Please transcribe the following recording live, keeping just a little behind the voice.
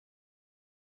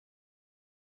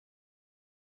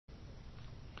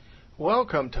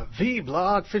Welcome to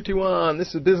vblog 51.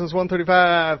 This is Business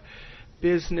 135.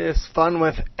 Business fun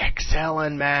with Excel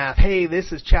and math. Hey,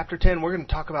 this is chapter 10. We're going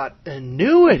to talk about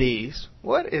annuities.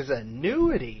 What is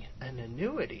annuity? An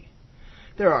annuity.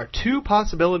 There are two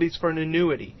possibilities for an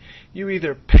annuity. You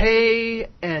either pay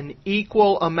an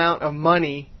equal amount of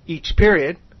money each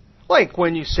period, like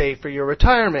when you save for your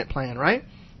retirement plan, right?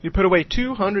 You put away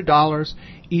 $200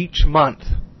 each month.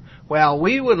 Well,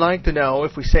 we would like to know,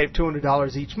 if we save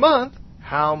 $200 each month,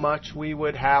 how much we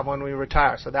would have when we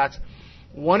retire. So that's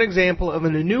one example of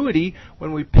an annuity,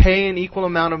 when we pay an equal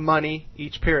amount of money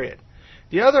each period.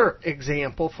 The other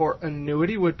example for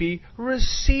annuity would be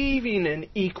receiving an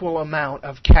equal amount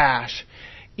of cash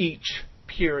each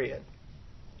period.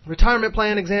 Retirement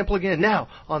plan example again. Now,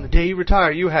 on the day you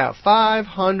retire, you have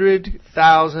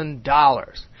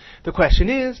 $500,000. The question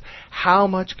is, how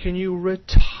much can you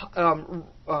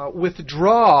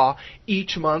withdraw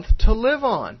each month to live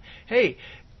on? Hey,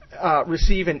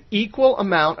 receive an equal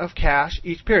amount of cash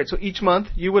each period. So each month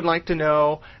you would like to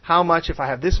know how much, if I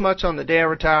have this much on the day I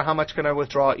retire, how much can I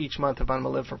withdraw each month if I'm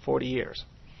going to live for 40 years?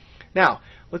 Now,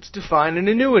 let's define an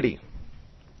annuity.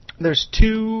 There's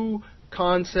two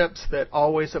concepts that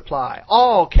always apply.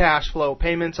 All cash flow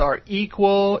payments are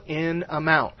equal in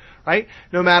amount, right?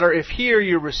 No matter if here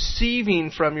you're receiving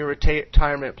from your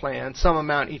retirement plan some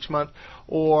amount each month,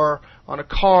 or on a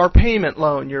car payment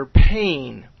loan you're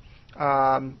paying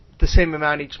the same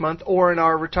amount each month, or in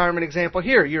our retirement example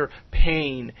here, you're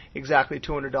paying exactly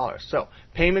 $200. So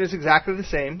payment is exactly the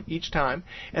same each time,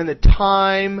 and the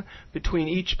time between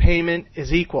each payment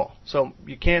is equal. So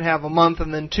you can't have a month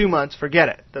and then 2 months. Forget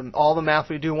it. All the math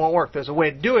we do won't work. There's a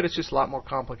way to do it. It's just a lot more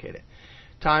complicated.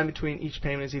 Time between each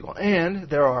payment is equal. And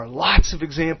there are lots of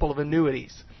examples of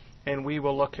annuities, and we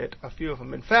will look at a few of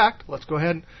them. In fact, let's go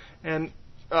ahead and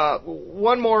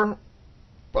one more.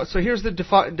 So here's the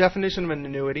definition of an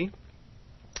annuity.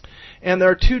 And there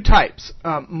are two types.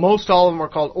 Most all of them are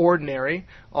called ordinary.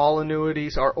 All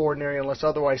annuities are ordinary unless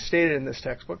otherwise stated in this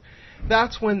textbook.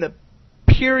 That's when the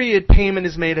period payment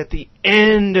is made at the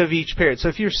end of each period. So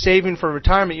if you're saving for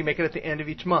retirement, you make it at the end of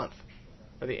each month,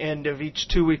 or the end of each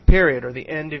 2-week period, or the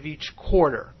end of each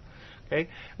quarter. Okay?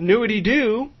 Annuity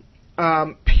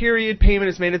period payment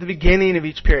is made at the beginning of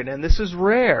each period. And this is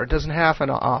rare. It doesn't happen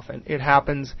often. It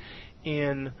happens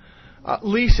in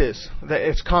leases.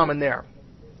 It's common there.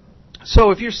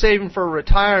 So if you're saving for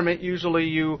retirement, usually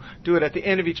you do it at the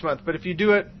end of each month. But if you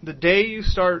do it the day you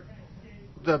start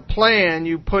the plan,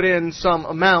 you put in some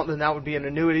amount, then that would be an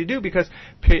annuity due, because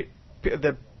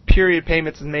the period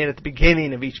payments is made at the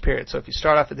beginning of each period. So if you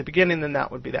start off at the beginning, then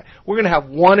that would be that. We're going to have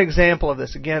one example of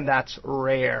this. Again, that's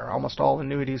rare. Almost all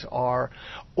annuities are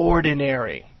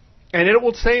ordinary. And it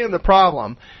will say in the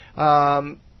problem,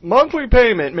 monthly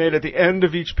payment made at the end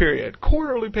of each period.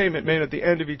 Quarterly payment made at the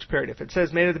end of each period. If it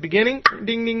says made at the beginning,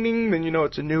 ding, ding, ding, then you know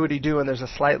it's annuity due, and there's a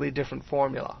slightly different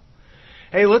formula.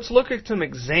 Hey, let's look at some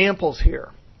examples here.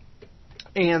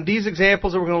 And these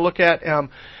examples that we're going to look at,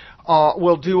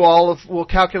 we'll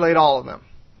calculate all of them.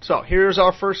 So here's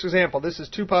our first example. This is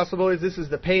two possibilities. This is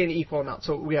the pay an equal amount.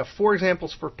 So we have 4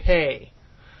 examples for pay.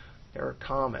 They're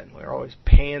common. We're always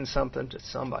paying something to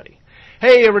somebody.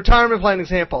 Hey, a retirement plan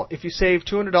example. If you save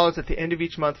 $200 at the end of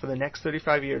each month for the next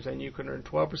 35 years, and you can earn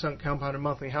 12% compounded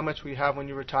monthly, how much will you have when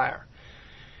you retire?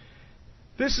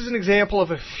 This is an example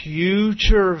of a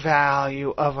future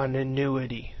value of an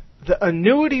annuity. The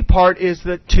annuity part is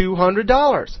the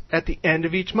 $200 at the end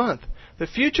of each month. The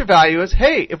future value is,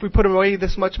 hey, if we put away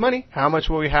this much money, how much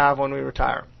will we have when we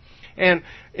retire? And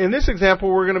in this example,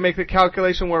 we're going to make the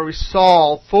calculation where we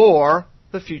solve for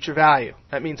the future value.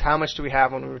 That means how much do we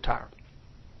have when we retire.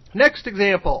 Next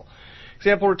example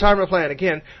retirement plan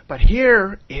again. But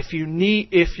here, if you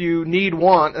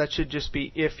want, that should just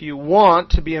be if you want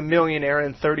to be a millionaire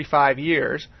in 35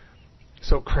 years.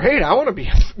 So great, I want to be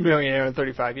a millionaire in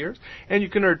 35 years. And you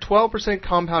can earn 12%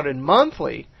 compounded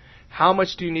monthly. How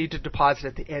much do you need to deposit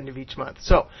at the end of each month?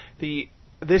 So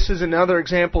this is another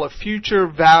example of future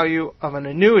value of an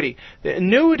annuity. The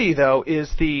annuity, though,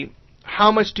 is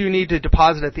how much do you need to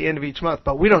deposit at the end of each month?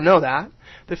 But we don't know that.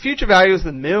 The future value is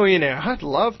the millionaire. I'd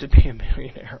love to be a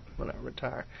millionaire when I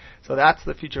retire. So that's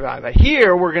the future value. But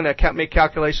here we're going to make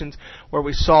calculations where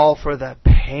we solve for the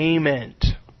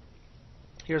payment.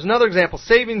 Here's another example,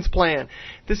 savings plan.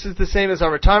 This is the same as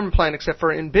our retirement plan, except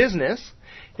for in business.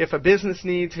 If a business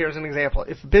needs, here's an example.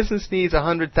 If a business needs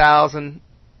 $100,000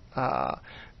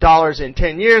 in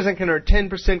 10 years and can earn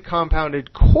 10%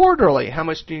 compounded quarterly, how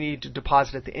much do you need to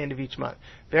deposit at the end of each month?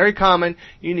 Very common.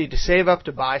 You need to save up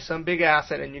to buy some big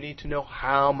asset, and you need to know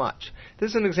how much. This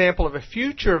is an example of a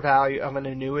future value of an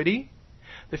annuity.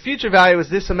 The future value is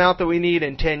this amount that we need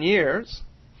in 10 years.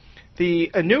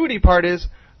 The annuity part is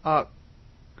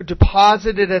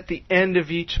deposited at the end of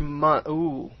each month.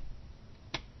 Ooh.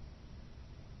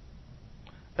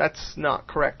 That's not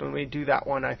correct. When we do that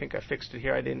one, I think I fixed it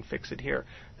here. I didn't fix it here.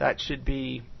 That should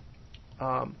be,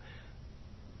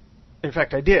 in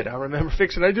fact, I did. I remember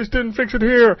fixing it. I just didn't fix it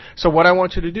here. So what I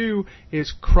want you to do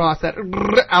is cross that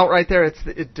out right there. It's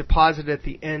deposited at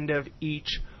the end of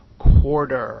each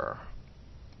quarter.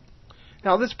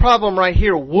 Now, this problem right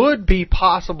here would be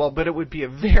possible, but it would be a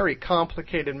very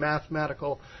complicated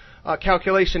mathematical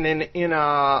calculation in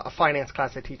a finance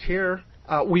class I teach here.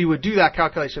 We would do that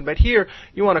calculation. But here,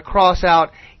 you want to cross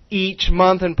out each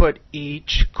month and put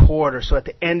each quarter. So at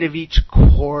the end of each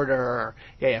quarter,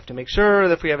 you have to make sure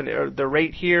that if we have the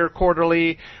rate here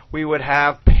quarterly, we would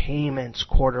have payments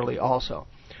quarterly also.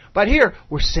 But here,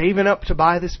 we're saving up to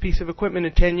buy this piece of equipment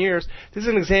in 10 years. This is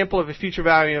an example of a future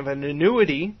value of an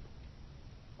annuity.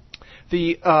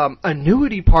 The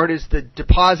annuity part is the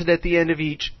deposit at the end of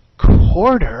each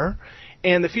quarter,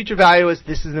 and the future value is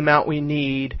this is the amount we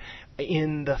need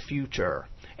in the future.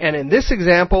 And in this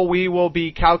example, we will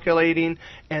be calculating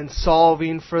and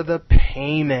solving for the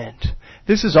payment.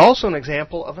 This is also an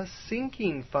example of a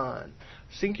sinking fund.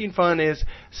 Sinking fund is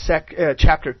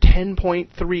chapter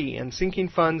 10.3, and sinking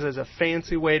funds is a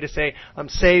fancy way to say I'm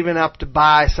saving up to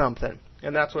buy something.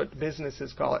 And that's what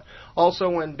businesses call it. Also,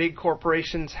 when big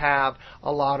corporations have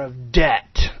a lot of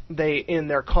debt, in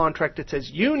their contract it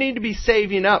says you need to be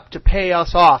saving up to pay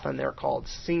us off, and they're called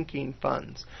sinking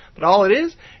funds. But all it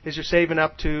is you're saving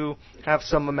up to have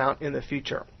some amount in the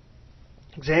future.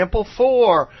 Example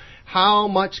 4, how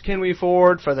much can we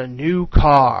afford for the new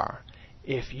car?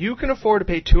 If you can afford to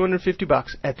pay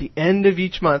 $250 at the end of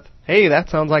each month, hey, that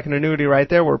sounds like an annuity right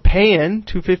there. We're paying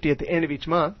 $250 at the end of each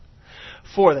month.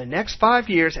 For the next 5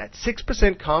 years at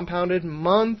 6% compounded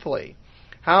monthly.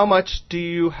 How much do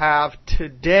you have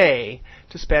today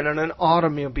to spend on an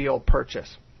automobile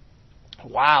purchase?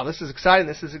 Wow, this is exciting.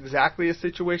 This is exactly a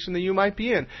situation that you might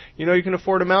be in. You know you can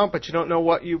afford amount, but you don't know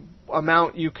what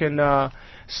amount you can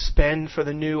spend for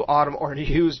the new or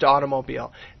used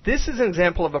automobile. This is an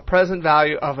example of a present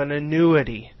value of an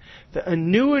annuity. The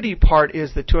annuity part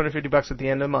is the $250 at the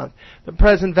end of the month. The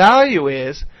present value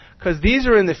is, because these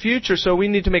are in the future, so we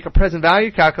need to make a present value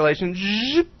calculation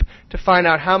to find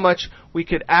out how much we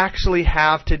could actually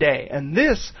have today. And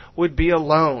this would be a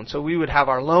loan. So we would have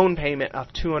our loan payment of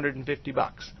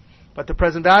 $250. But the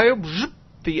present value,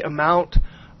 the amount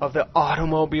of the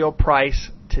automobile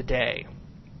price today.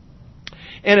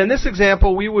 And in this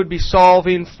example, we would be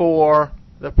solving for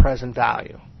the present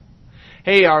value.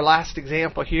 Hey, our last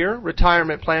example here,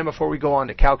 retirement plan before we go on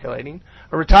to calculating.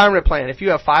 A retirement plan, if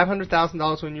you have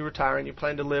 $500,000 when you retire and you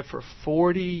plan to live for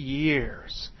 40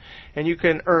 years, and you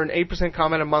can earn 8%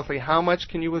 compounded monthly, how much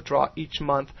can you withdraw each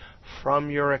month from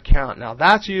your account? Now,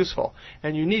 that's useful.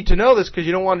 And you need to know this because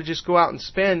you don't want to just go out and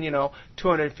spend,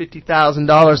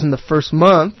 $250,000 in the first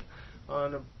month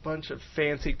on a bunch of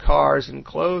fancy cars and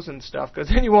clothes and stuff, because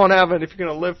then you won't have it if you're going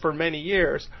to live for many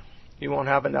years. You won't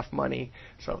have enough money.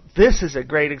 So this is a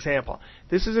great example.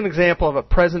 This is an example of a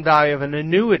present value of an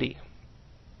annuity.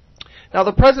 Now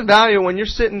the present value, when you're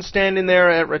standing there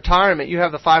at retirement, you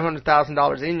have the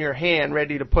 $500,000 in your hand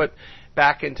ready to put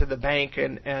back into the bank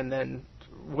and then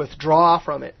withdraw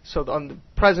from it. So the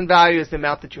present value is the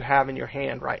amount that you have in your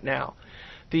hand right now.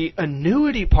 The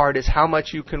annuity part is how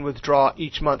much you can withdraw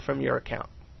each month from your account.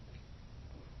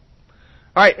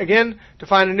 All right, again, to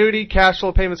find annuity, cash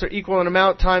flow payments are equal in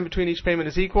amount. Time between each payment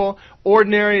is equal.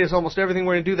 Ordinary is almost everything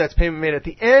we're going to do. That's payment made at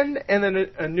the end, and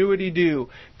then annuity due,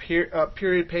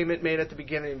 period payment made at the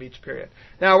beginning of each period.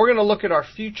 Now, we're going to look at our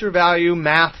future value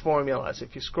math formulas.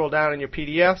 If you scroll down in your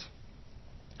PDFs,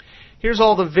 here's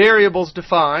all the variables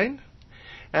defined,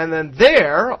 and then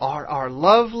there are our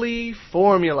lovely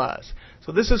formulas.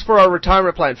 So this is for our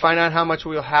retirement plan. Find out how much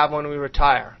we'll have when we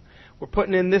retire. We're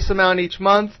putting in this amount each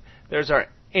month. There's our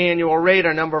annual rate,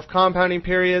 our number of compounding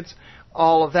periods,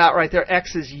 all of that right there.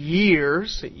 X is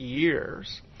years.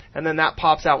 And then that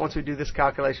pops out. Once we do this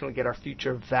calculation, we get our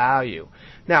future value.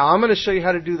 Now, I'm going to show you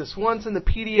how to do this once in the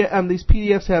PDF. These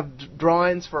PDFs have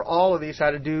drawings for all of these,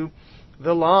 how to do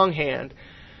the longhand.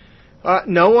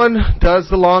 No one does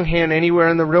the longhand anywhere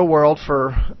in the real world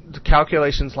for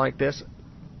calculations like this.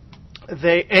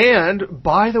 And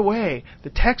by the way, the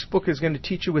textbook is going to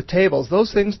teach you with tables.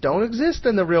 Those things don't exist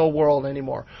in the real world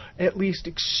anymore, at least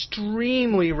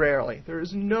extremely rarely. There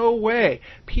is no way.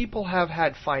 People have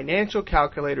had financial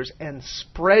calculators and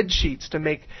spreadsheets to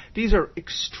make. These are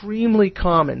extremely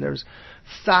common. There's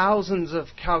thousands of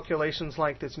calculations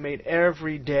like this made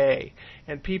every day,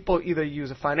 and people either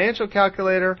use a financial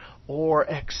calculator or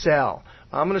Excel.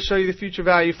 I'm going to show you the future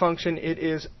value function. It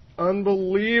is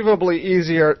unbelievably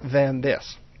easier than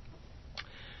this.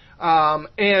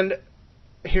 And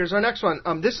here's our next one.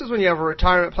 This is when you have a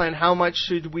retirement plan. How much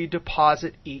should we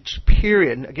deposit each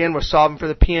period? And again, we're solving for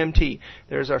the PMT.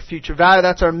 There's our future value.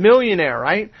 That's our millionaire,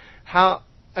 right?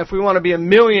 If we want to be a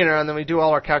millionaire, and then we do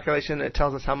all our calculation, it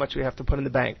tells us how much we have to put in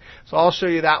the bank. So I'll show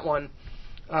you that one.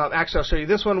 Actually, I'll show you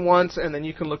this one once, and then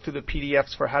you can look through the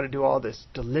PDFs for how to do all this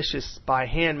delicious by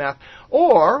hand math.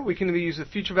 Or we can either use the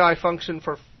future value function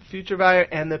for future value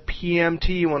and the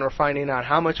PMT when we're finding out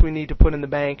how much we need to put in the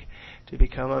bank to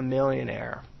become a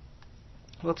millionaire.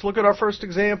 Let's look at our first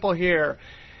example here.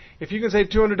 If you can save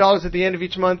 $200 at the end of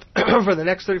each month for the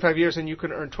next 35 years and you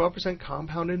can earn 12%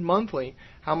 compounded monthly,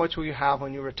 how much will you have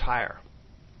when you retire?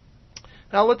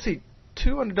 Now let's see,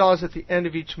 $200 at the end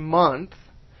of each month.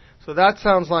 So that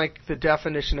sounds like the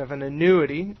definition of an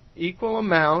annuity, equal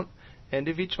amount, end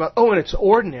of each month. Oh, and it's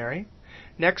ordinary.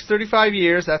 Next 35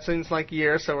 years, that seems like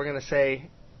years, so we're going to say,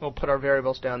 we'll put our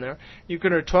variables down there. You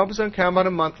can earn 12%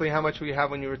 compounded monthly. How much will you have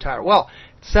when you retire? Well,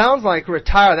 it sounds like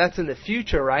retire, that's in the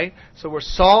future, right? So we're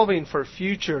solving for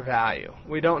future value.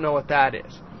 We don't know what that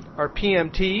is. Our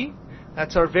PMT,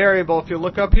 that's our variable. If you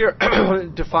look up here,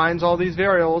 it defines all these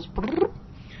variables.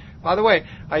 By the way,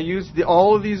 I used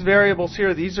all of these variables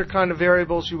here. These are kind of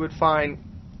variables you would find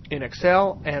in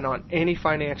Excel and on any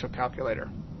financial calculator.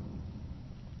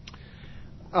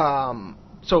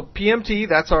 So PMT,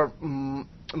 that's our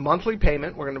monthly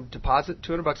payment. We're going to deposit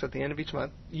 $200 at the end of each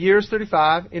month. Years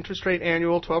 35, interest rate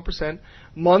annual 12%.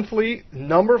 Monthly,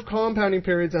 number of compounding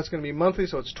periods, that's going to be monthly,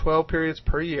 so it's 12 periods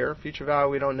per year. Future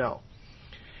value, we don't know.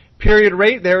 Period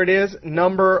rate, there it is,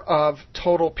 number of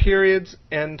total periods,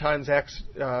 n times x,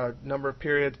 number of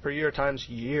periods per year times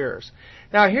years.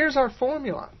 Now here's our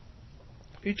formula.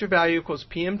 Future value equals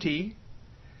PMT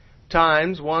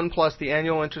times 1 plus the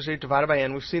annual interest rate divided by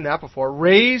n. We've seen that before.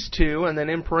 Raised to, and then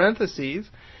in parentheses,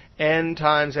 n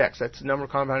times x. That's the number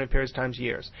of compounding periods times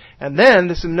years. And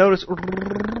then, notice,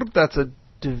 that's a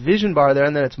division bar there,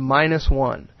 and then it's minus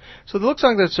 1. So it looks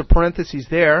like there's a parentheses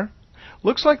there.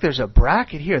 Looks like there's a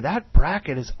bracket here. That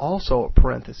bracket is also a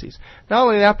parentheses. Not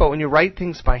only that, but when you write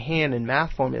things by hand in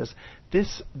math formulas,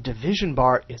 this division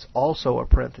bar is also a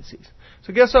parentheses.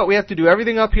 So guess what? We have to do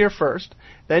everything up here first,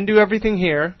 then do everything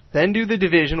here, then do the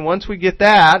division. Once we get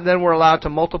that, then we're allowed to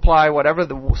multiply whatever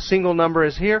the single number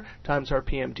is here times our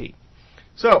PMT.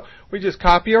 So we just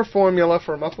copy our formula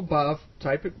from up above,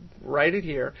 type it, write it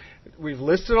here. We've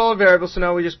listed all the variables, so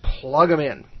now we just plug them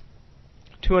in.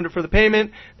 200 for the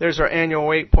payment. There's our annual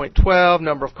rate, 0.12,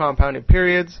 number of compounding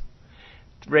periods,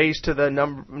 raised to the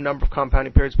number of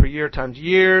compounding periods per year times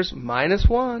years, minus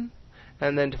 1,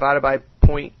 and then divided by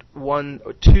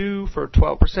 0.12 for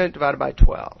 12%, divided by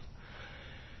 12.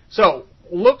 So,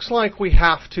 looks like we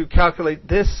have to calculate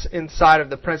this inside of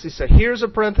the parentheses. So here's a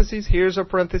parentheses, here's a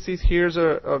parentheses, here's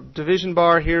a division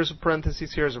bar, here's a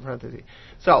parentheses, here's a parentheses.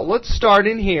 So, let's start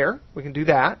in here. We can do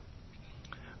that.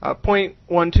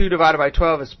 0.12 divided by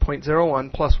 12 is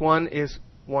 0.01, plus 1 is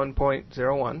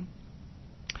 1.01.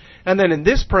 And then in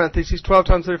this parentheses, 12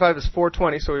 times 35 is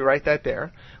 420, so we write that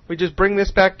there. We just bring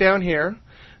this back down here.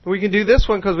 We can do this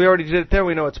one because we already did it there.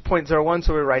 We know it's 0.01,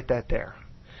 so we write that there.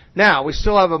 Now, we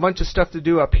still have a bunch of stuff to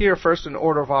do up here. First, in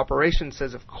order of operations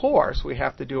says, of course, we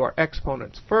have to do our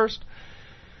exponents first.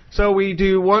 So we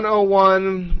do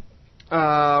 101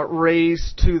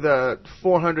 raised to the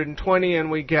 420,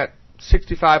 and we get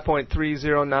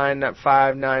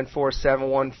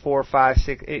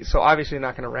 65.30959471456. So obviously you're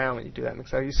not going to round when you do that in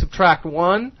Excel. You subtract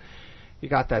 1, you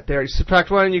got that there. You subtract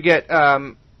 1 and you get,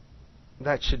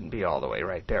 that shouldn't be all the way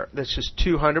right there. That's just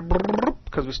 200,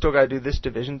 because we still got to do this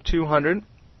division, 200.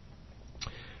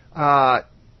 And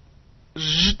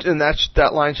that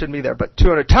line shouldn't be there, but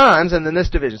 200 times, and then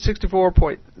this division,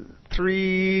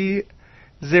 64.30959,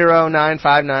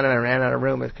 and I ran out of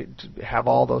room. It could have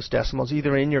all those decimals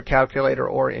either in your calculator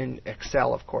or in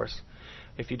Excel, of course.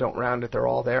 If you don't round it, they're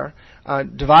all there.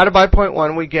 Divided by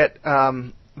 0.1, we get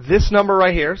this number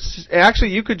right here.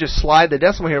 Actually, you could just slide the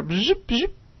decimal here,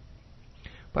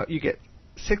 but you get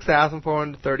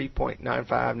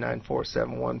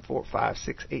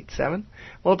 6,430.95947145687.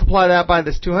 Multiply that by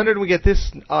this 200, we get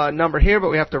this number here, but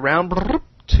we have to round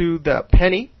to the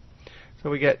penny. So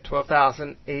we get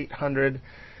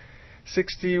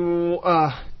 12,860.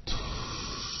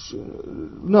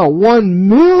 No, 1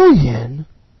 million.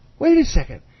 Wait a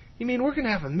second. You mean we're going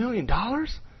to have $1 million?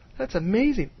 That's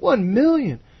amazing.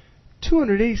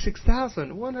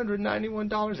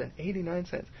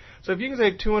 $1,286,191.89. So if you can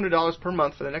save $200 per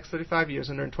month for the next 35 years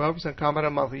and earn 12%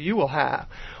 compounded monthly, you will have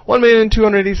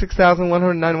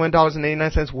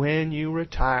 $1,286,191.89 when you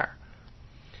retire.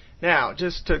 Now,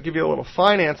 just to give you a little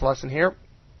finance lesson here,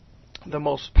 the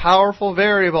most powerful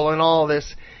variable in all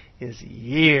this is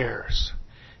years.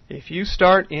 If you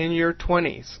start in your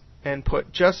 20s and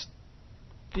put just,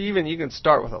 even you can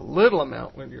start with a little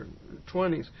amount when you're in your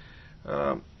 20s,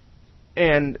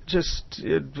 and just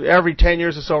every 10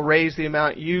 years or so raise the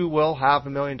amount, you will have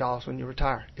 $1 million when you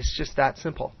retire. It's just that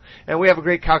simple. And we have a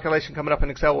great calculation coming up in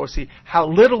Excel where we'll see how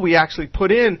little we actually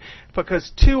put in,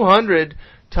 because 200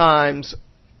 times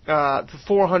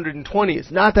 420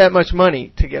 is not that much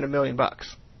money to get $1 million.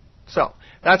 So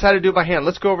that's how to do it by hand.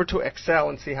 Let's go over to Excel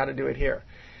and see how to do it here.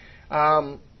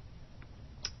 Our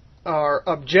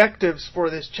objectives for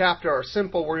this chapter are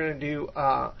simple. We're going to do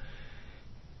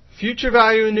future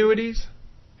value annuities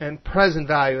and present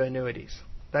value annuities.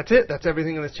 That's it. That's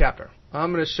everything in this chapter.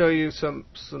 I'm going to show you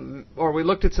we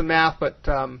looked at some math, but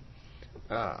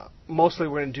mostly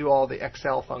we're going to do all the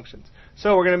Excel functions.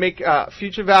 So we're going to make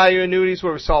future value annuities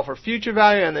where we solve for future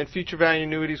value, and then future value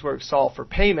annuities where we solve for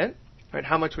payment, right?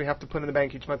 How much we have to put in the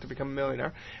bank each month to become a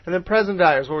millionaire. And then present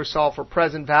values where we solve for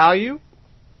present value,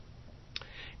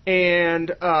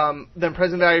 and then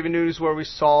present value annuities where we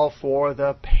solve for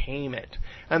the payment.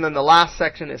 And then the last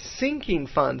section is sinking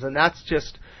funds, and that's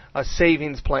just a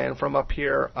savings plan from up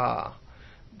here,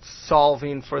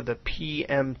 solving for the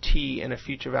PMT in a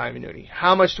future value annuity.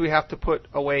 How much do we have to put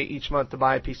away each month to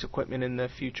buy a piece of equipment in the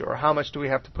future? Or how much do we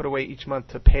have to put away each month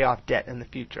to pay off debt in the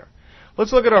future?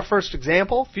 Let's look at our first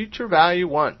example, future value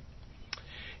 1.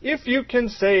 If you can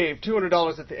save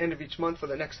 $200 at the end of each month for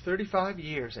the next 35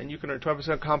 years and you can earn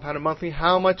 12% compounded monthly,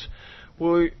 how much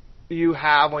will you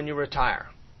have when you retire?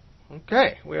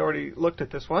 Okay, we already looked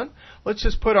at this one. Let's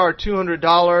just put our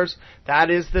 $200. That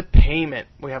is the payment.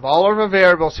 We have all of our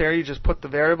variables here. You just put the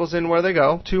variables in where they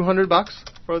go. $200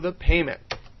 for the payment.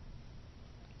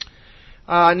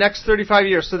 Next 35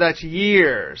 years, so that's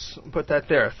years. Put that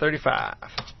there, 35.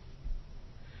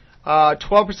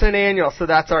 12% annual, so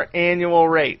that's our annual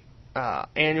rate.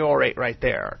 Annual rate right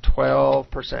there,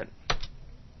 12%.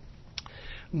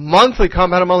 Monthly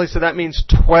compounded monthly, so that means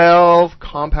 12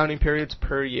 compounding periods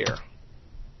per year.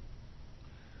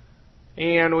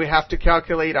 And we have to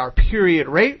calculate our period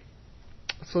rate.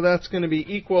 So that's going to be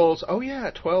equals,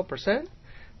 12%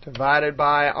 divided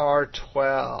by our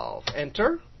 12.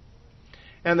 Enter.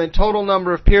 And then total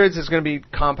number of periods is going to be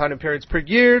compounded periods per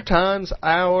year times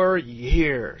our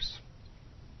years.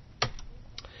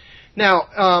 Now,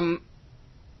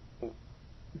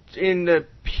 in the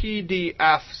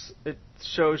PDFs, it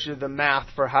shows you the math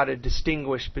for how to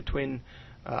distinguish between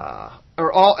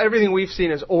everything we've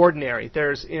seen is ordinary.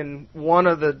 There's in one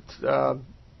of the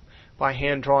by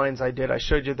hand drawings I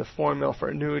showed you the formula for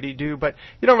annuity due, but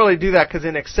you don't really do that because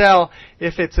in Excel,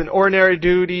 if it's an ordinary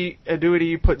annuity,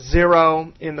 you put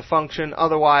 0 in the function.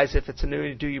 Otherwise, if it's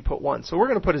annuity due, you put 1. So we're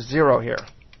going to put a 0 here.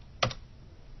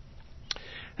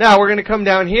 Now we're going to come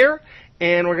down here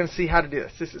and we're going to see how to do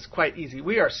this. This is quite easy.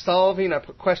 We are solving, I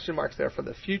put question marks there for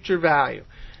the future value.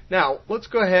 Now let's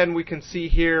go ahead and we can see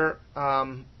here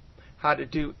how to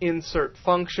do insert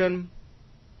function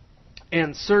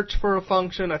and search for a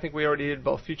function. I think we already did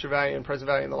both future value and present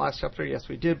value in the last chapter. Yes,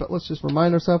 we did, but let's just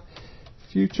remind ourselves.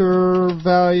 Future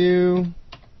value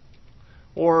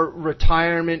or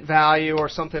retirement value or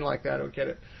something like that. We'll get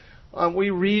it. We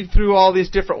read through all these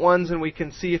different ones and we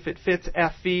can see if it fits.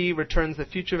 FV returns the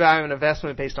future value of an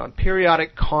investment based on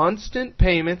periodic constant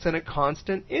payments and a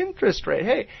constant interest rate.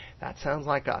 Hey, that sounds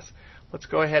like us. Let's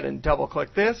go ahead and double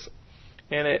click this.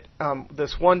 And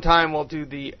this one time we'll do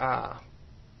the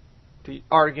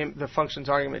function's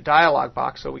argument dialog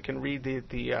box so we can read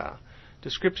the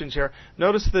descriptions here.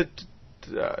 Notice the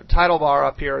title bar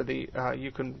up here.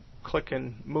 You can click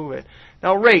and move it.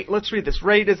 Now rate, let's read this.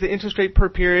 Rate is the interest rate per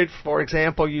period. For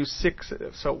example, use 6.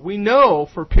 So we know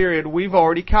for period we've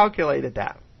already calculated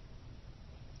that.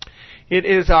 It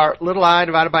is our little I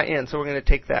divided by n. So we're going to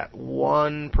take that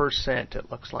 1%, it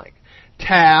looks like.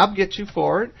 Tab gets you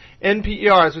forward.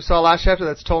 NPER, as we saw last chapter,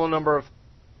 that's total number of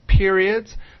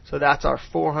periods. So that's our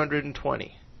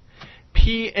 420.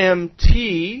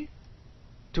 PMT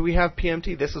do we have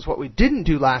PMT? This is what we didn't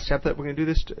do last chapter that we're going to do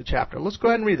this chapter. Let's go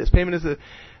ahead and read this. Payment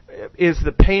is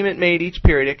the payment made each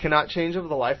period. It cannot change over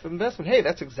the life of investment. Hey,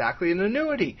 that's exactly an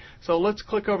annuity. So let's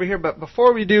click over here. But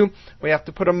before we do, we have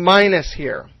to put a minus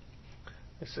here.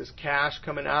 This is cash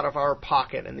coming out of our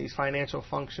pocket, and these financial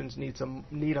functions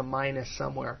need a minus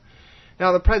somewhere.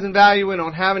 Now, the present value, we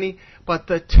don't have any, but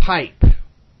the type.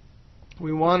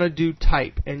 We want to do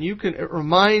type. And it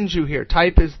reminds you here,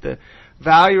 type is the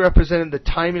value represented the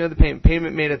timing of the payment.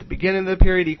 Payment made at the beginning of the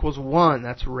period equals 1.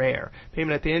 That's rare.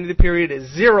 Payment at the end of the period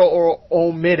is 0 or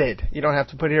omitted. You don't have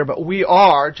to put it here, but we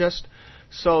are, just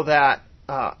so that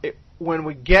when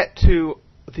we get to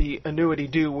the annuity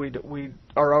due, we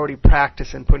are already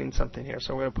practicing putting something here.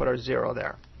 So we're going to put our 0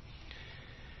 there.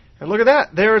 And look at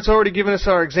that. There it's already given us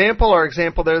our example. Our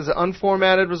example, there's the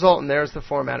unformatted result, and there's the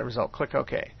formatted result. Click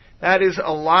OK. That is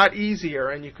a lot easier,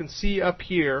 and you can see up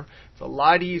here, it's a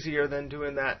lot easier than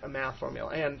doing that math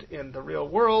formula. And in the real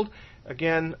world,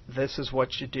 again, this is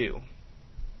what you do.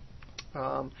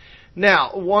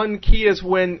 Now, one key is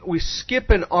when we skip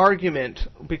an argument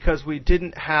because we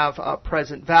didn't have a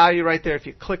present value right there. If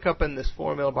you click up in this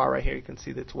formula bar right here, you can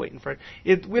see that it's waiting for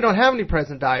it. We don't have any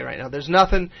present value right now. There's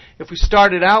nothing. If we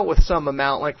started out with some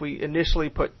amount, like we initially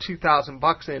put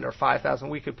 $2,000 in or $5,000,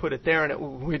 we could put it there,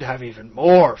 and we'd have even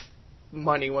more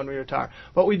money when we retire.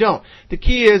 But we don't. The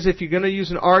key is if you're going to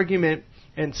use an argument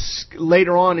and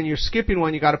later on and you're skipping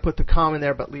one, you got to put the comma in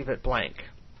there, but leave it blank.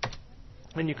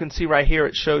 And you can see right here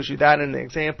it shows you that in the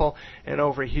example, and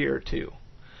over here too.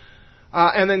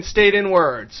 And then state in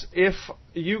words. If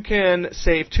you can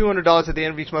save $200 at the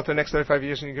end of each month for the next 35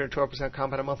 years and you get a 12%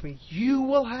 compounded monthly, you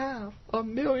will have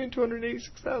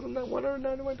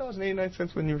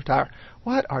 $1,286,191.89 when you retire.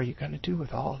 What are you going to do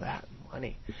with all that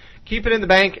money? Keep it in the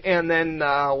bank and then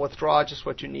withdraw just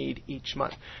what you need each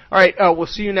month. All right, we'll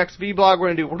see you next vlog.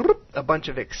 We're going to do a bunch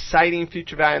of exciting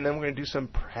future value, and then we're going to do some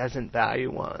present value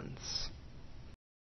ones.